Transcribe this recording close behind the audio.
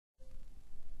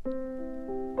I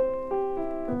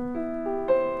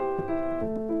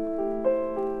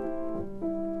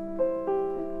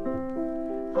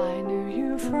knew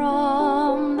you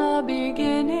from the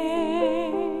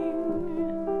beginning.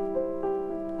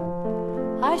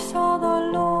 I saw the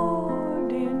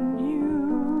Lord in you.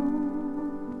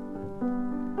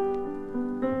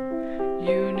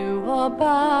 You knew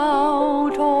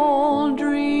about all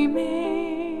dreaming.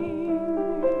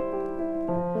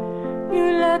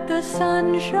 You let the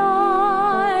sun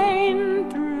shine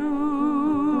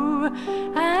through,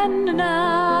 and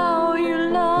now you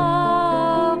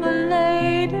love a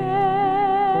lady.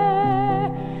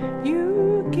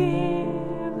 You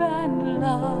give and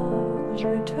love's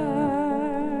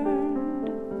returned,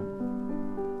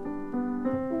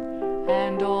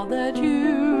 and all that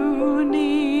you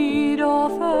need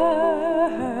offer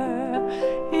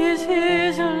is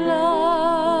his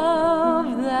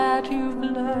love that you've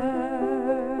learned.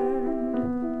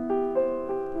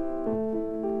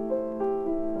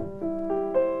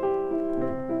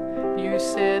 You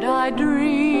said I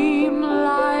dream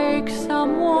like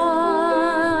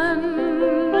someone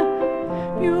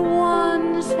you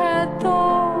once had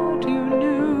thought you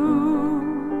knew.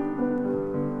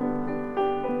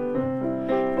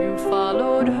 You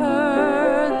followed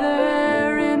her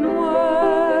there in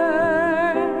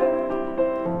word,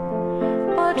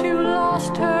 but you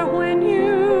lost her when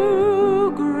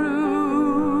you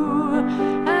grew,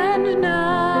 and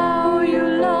now you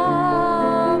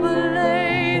love a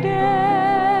lady.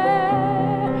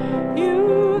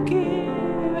 You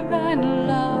give and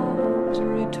love's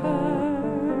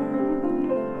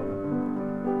returned,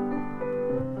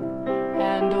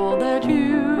 and all that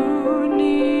you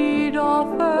need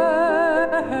offer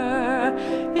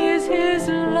is his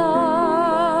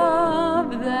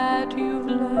love that you've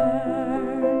learned.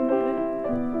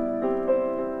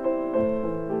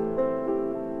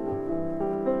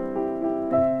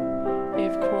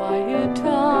 If quiet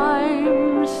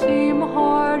times seem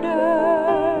harder,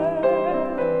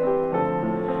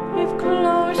 if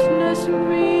closeness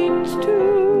means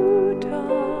to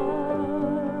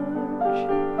touch,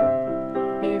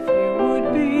 if you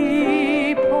would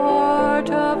be part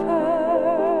of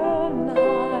her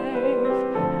life,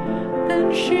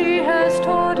 then she has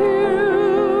taught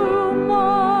you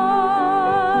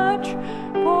much.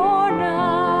 For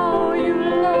now you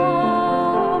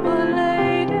love a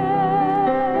lady.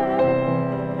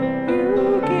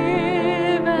 You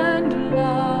give and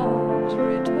love's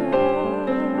returned,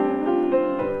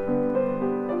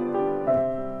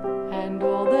 and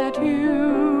all that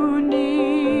you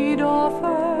need offer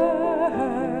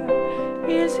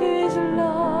is his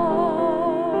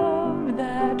love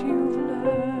that you've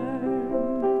learned.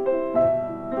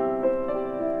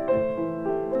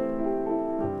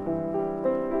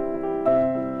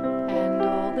 And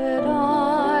all that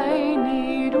I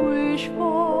need wish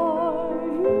for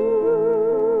you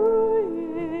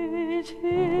is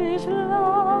his